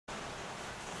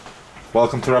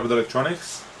Welcome to Rapid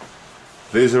Electronics.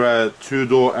 These are our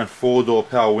 2-door and 4-door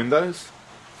power windows.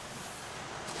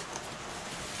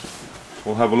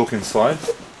 We'll have a look inside.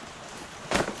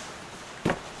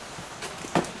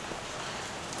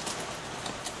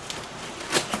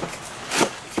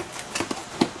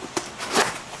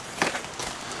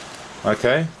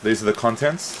 Okay, these are the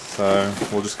contents, so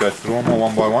we'll just go through them all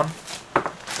one by one.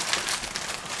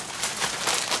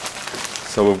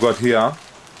 So we've got here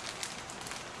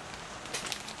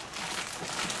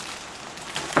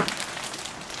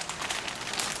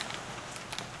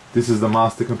this is the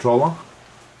master controller.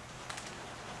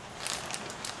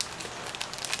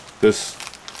 There's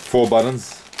 4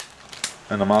 buttons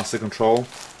and a master control.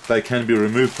 They can be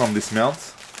removed from this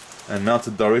mount and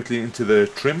mounted directly into the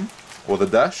trim or the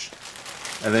dash,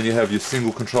 and then you have your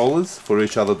single controllers for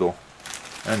each other door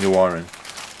and your wiring.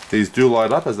 These do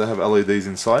light up as they have LEDs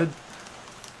inside.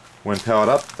 When powered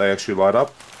up, they actually light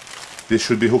up. This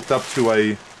should be hooked up to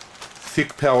a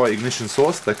thick power ignition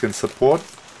source that can support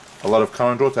a lot of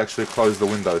current draw to actually close the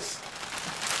windows.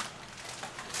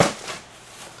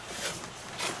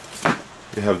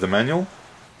 You have the manual.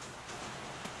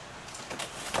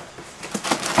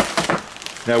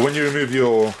 Now when you remove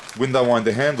your window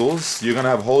winder handles, you're going to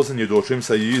have holes in your door trim,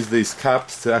 so you use these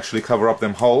caps to actually cover up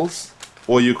them holes,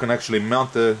 or you can actually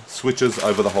mount the switches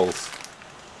over the holes.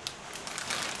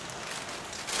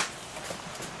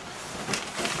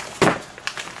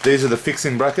 These are the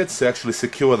fixing brackets to actually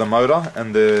secure the motor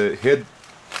and the head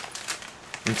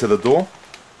into the door.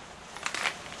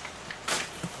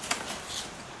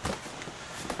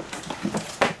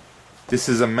 This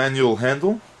is a manual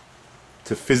handle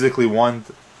to physically wind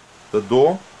the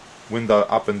door window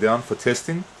up and down for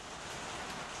testing,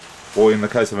 or in the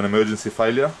case of an emergency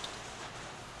failure.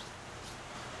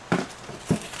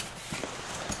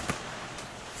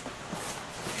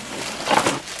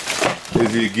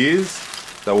 These are your gears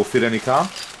that will fit any car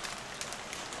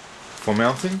for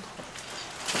mounting,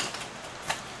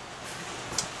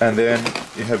 and then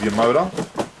you have your motor.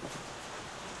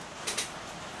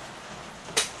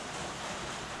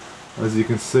 As you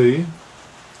can see,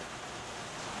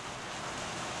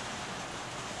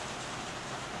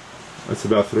 it's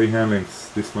about 3 hand lengths,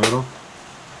 this motor.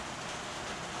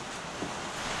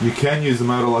 You can use a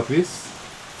motor like this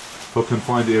for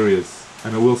confined areas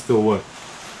and it will still work.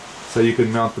 So you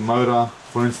can mount the motor,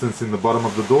 for instance, in the bottom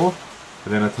of the door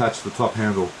and then attach the top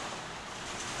handle.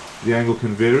 The angle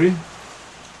can vary.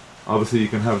 Obviously you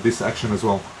can have this action as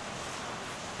well,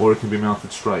 or it can be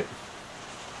mounted straight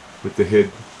with the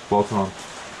head bolted on.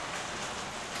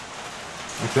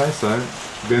 Okay, so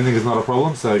bending is not a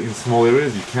problem, so in small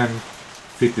areas you can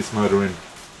fit this motor in.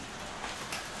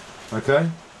 Okay,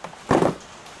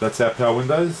 that's our power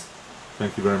windows.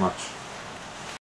 Thank you very much.